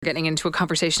Getting into a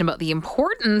conversation about the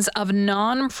importance of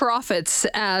nonprofits.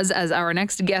 As our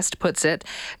next guest puts it,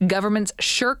 governments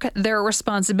shirk their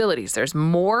responsibilities. There's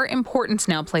more importance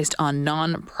now placed on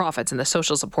nonprofits and the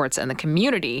social supports and the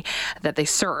community that they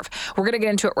serve. We're going to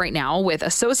get into it right now with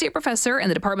Associate Professor in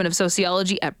the Department of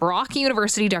Sociology at Brock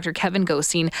University, Dr. Kevin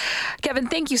Gosine. Kevin,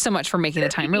 thank you so much for making the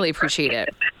time. Really appreciate it.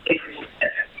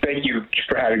 Thank you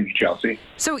for having me, Chelsea.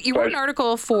 So you wrote an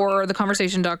article for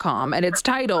theconversation.com, and it's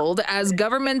titled, "As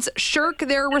Governments Shirk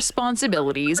Their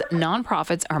Responsibilities,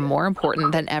 Nonprofits Are More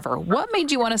Important Than Ever." What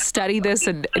made you want to study this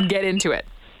and get into it?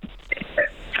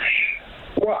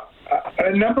 Well, a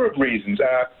number of reasons.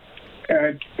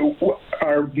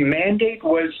 Our mandate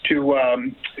was to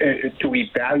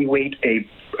evaluate a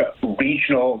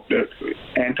regional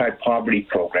anti-poverty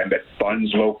program that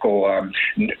funds local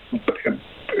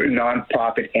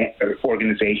nonprofit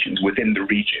organizations within the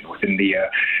region, within the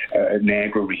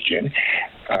Niagara region,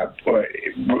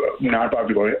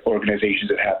 nonprofit organizations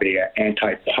that have a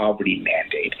anti-poverty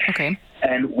mandate. Okay.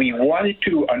 And we wanted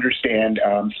to understand,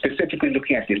 specifically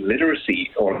looking at the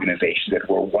literacy organizations that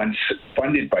were once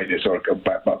funded by this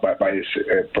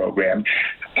program,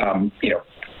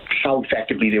 how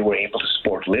effectively they were able to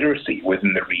support literacy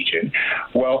within the region.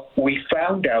 Well, we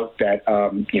found out that,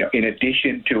 in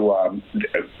addition to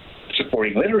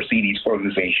supporting literacy, these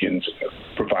organizations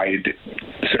provided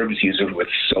service users with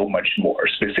so much more.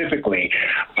 Specifically,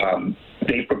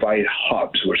 they provided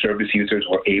hubs where service users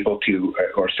were able to,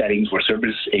 or settings where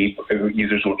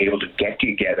users were able to get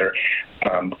together,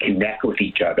 connect with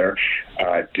each other,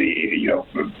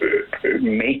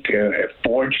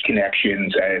 forge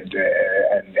connections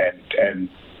and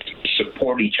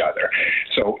support each other.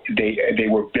 So they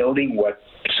were building what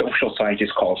social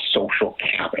scientists call social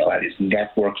capital. That is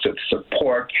networks of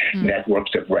support,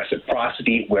 networks of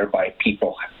reciprocity, whereby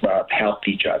people helped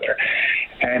each other.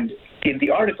 And in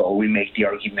the article, we make the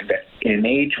argument that in an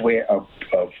age where of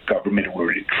government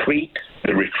retreat,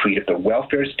 the retreat of the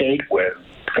welfare state, where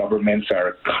governments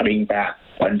are cutting back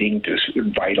funding to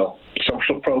vital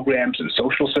social programs and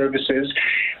social services,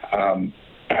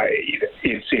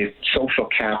 social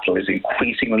capital is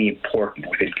increasingly important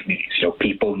within communities.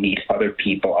 People need other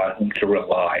people on whom to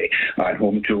rely, on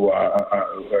whom to,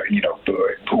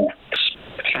 who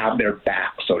have their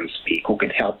back, so to speak, who can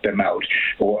help them out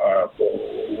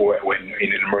when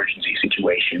in an emergency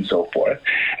situation, and so forth.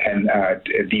 And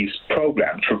these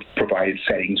programs provide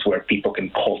settings where people can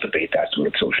cultivate that sort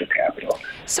of social capital.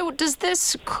 So does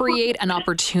this create an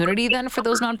opportunity then for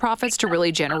those nonprofits to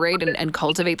really generate and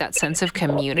cultivate that sense of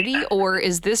community? Or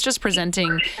is this just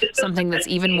presenting something that's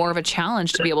even more of a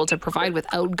challenge to be able to provide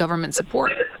without government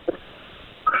support?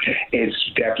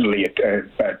 It's definitely a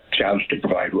challenge to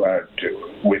provide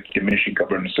with diminishing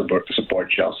government support,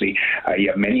 Chelsea.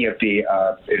 Many of the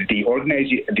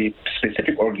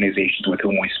specific organizations with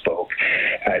whom we spoke,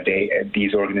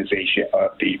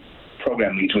 the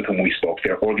program leads with whom we spoke,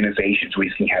 their organizations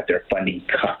recently had their funding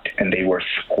cut, and they were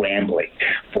scrambling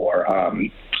for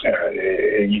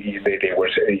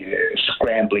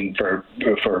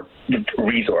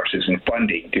resources and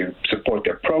funding to support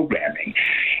their programming.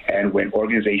 And when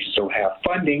organizations don't have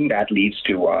funding, that leads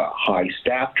to high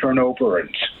staff turnover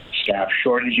and staff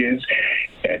shortages.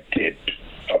 It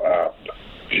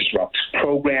disrupts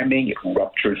programming, it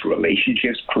ruptures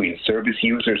relationships between service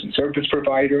users and service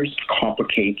providers,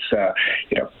 complicates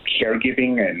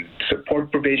caregiving and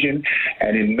support provision,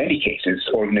 and in many cases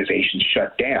organizations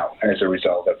shut down as a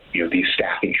result of these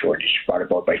staffing shortages brought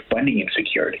about by funding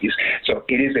insecurities. So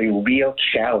it is a real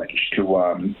challenge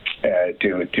to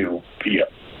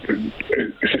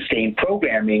sustain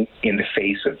programming in the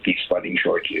face of these funding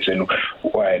shortages. And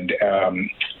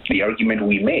the argument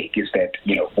we make is that,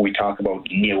 we talk about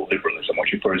neoliberalism,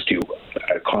 which refers to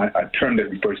a term that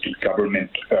refers to government,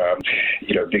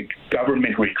 the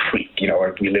government retreat.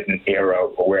 We live in an era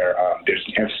where there's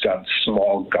some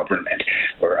small government,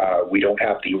 where we don't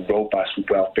have the robust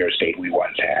welfare state we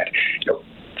once had.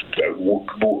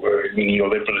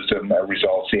 Neoliberalism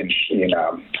results in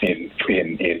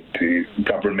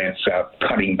governments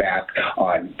cutting back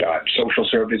on social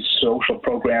service, social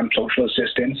programs, social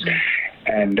assistance,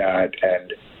 and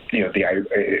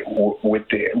with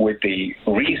the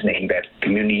reasoning that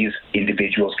communities,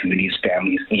 individuals, communities,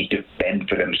 families need to fend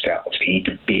for themselves. They need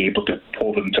to be able to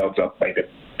pull themselves up by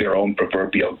their own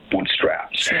proverbial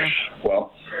bootstraps. Sure.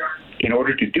 Well, in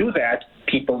order to do that,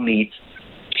 people need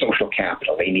social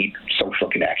capital. They need social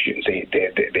connections. They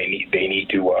need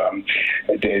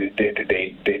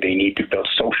to build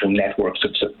social networks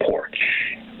of support.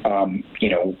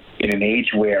 In an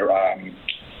age where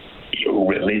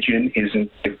religion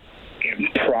isn't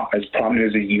as prominent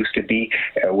as it used to be,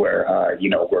 where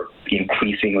we're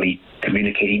increasingally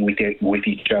communicating with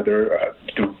each other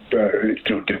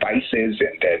through devices,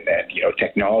 and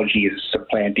technology is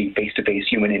supplanting face-to-face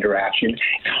human interaction.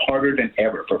 It's harder than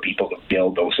ever for people to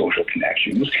build those social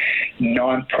connections.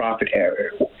 Nonprofit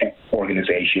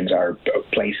organizations are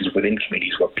places within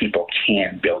communities where people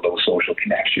can build those social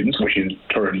connections, which in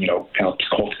turn helps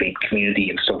cultivate community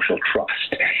and social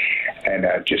trust, and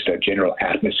just a general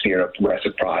atmosphere of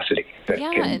reciprocity that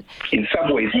can, in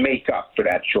some ways, make up for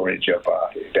that shortage of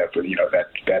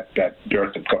that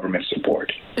dearth of government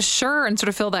support. Sure, and sort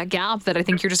of fill that gap that I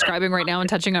think you're describing right now and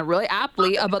touching on really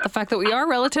aptly about the fact that we are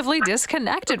relatively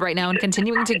disconnected right now and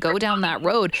continuing to go down that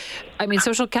road. I mean,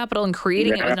 social capital and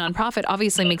creating it with nonprofit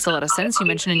obviously makes a lot of sense. You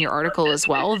mentioned in your article as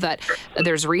well that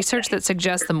there's research that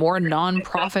suggests the more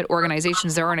nonprofit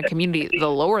organizations there are in a community, the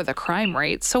lower the crime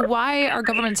rate. So why are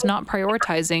governments not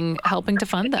prioritizing helping to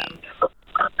fund them?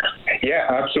 Yeah,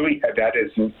 absolutely. That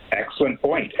is an excellent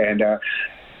point. And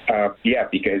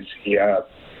because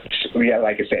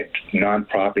like I said,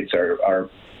 nonprofits are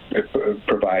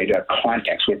provide a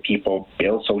context where people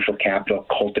build social capital,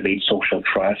 cultivate social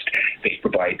trust. They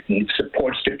provide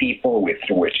supports to people,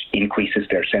 which increases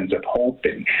their sense of hope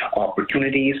and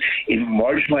opportunities. In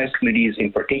marginalized communities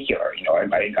in particular,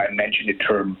 I mentioned the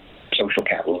term social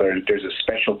capital. There's a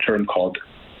special term called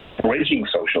bridging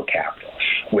social capital,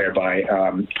 whereby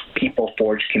people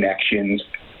forge connections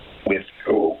with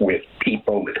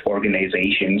people, with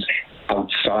organizations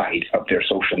outside of their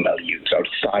social milieus,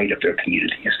 outside of their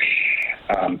communities.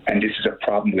 And this is a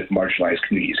problem with marginalized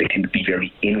communities. They tend to be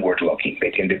very inward-looking.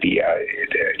 They tend to be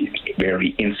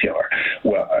very insular,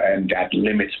 and that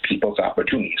limits people's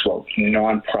opportunities. Well,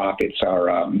 nonprofits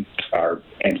are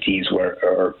entities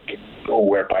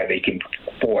whereby they can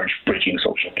forge bridging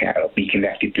social capital, be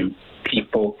connected to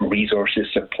people, resources,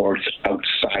 supports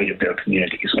outside of their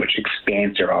communities, which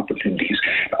expands their opportunities.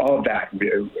 All of that,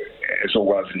 as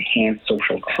well as enhanced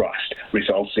social trust,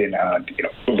 results in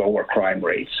lower crime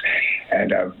rates.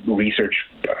 And research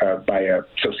by a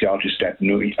sociologist at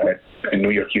New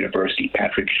York University,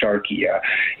 Patrick Sharkey,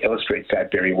 illustrates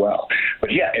that very well.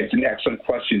 But yeah, it's an excellent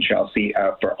question, Chelsea,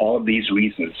 for all of these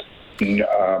reasons. And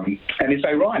it's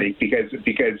ironic because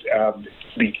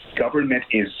the government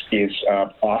is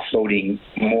offloading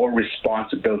more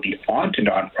responsibility onto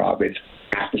nonprofits,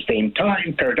 at the same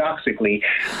time, paradoxically,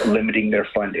 limiting their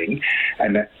funding.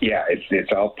 And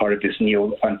it's all part of this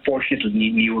unfortunately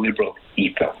neoliberal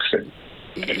ethos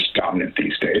that is dominant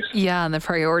these days. Yeah, and the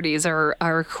priorities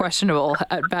are questionable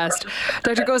at best.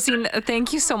 Dr. Gosine,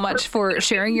 thank you so much for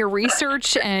sharing your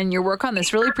research and your work on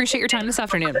this. Really appreciate your time this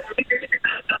afternoon.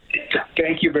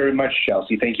 Thank you very much,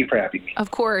 Chelsea. Thank you for having me.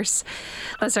 Of course.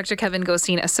 That's Dr. Kevin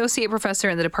Gosine, Associate Professor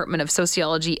in the Department of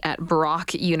Sociology at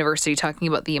Brock University, talking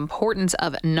about the importance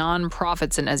of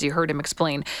nonprofits. And as you heard him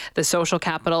explain, the social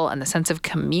capital and the sense of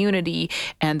community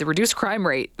and the reduced crime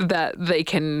rate that they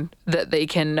can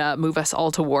move us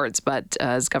all towards. But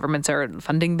as governments are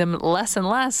funding them less and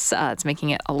less, it's making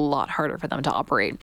it a lot harder for them to operate.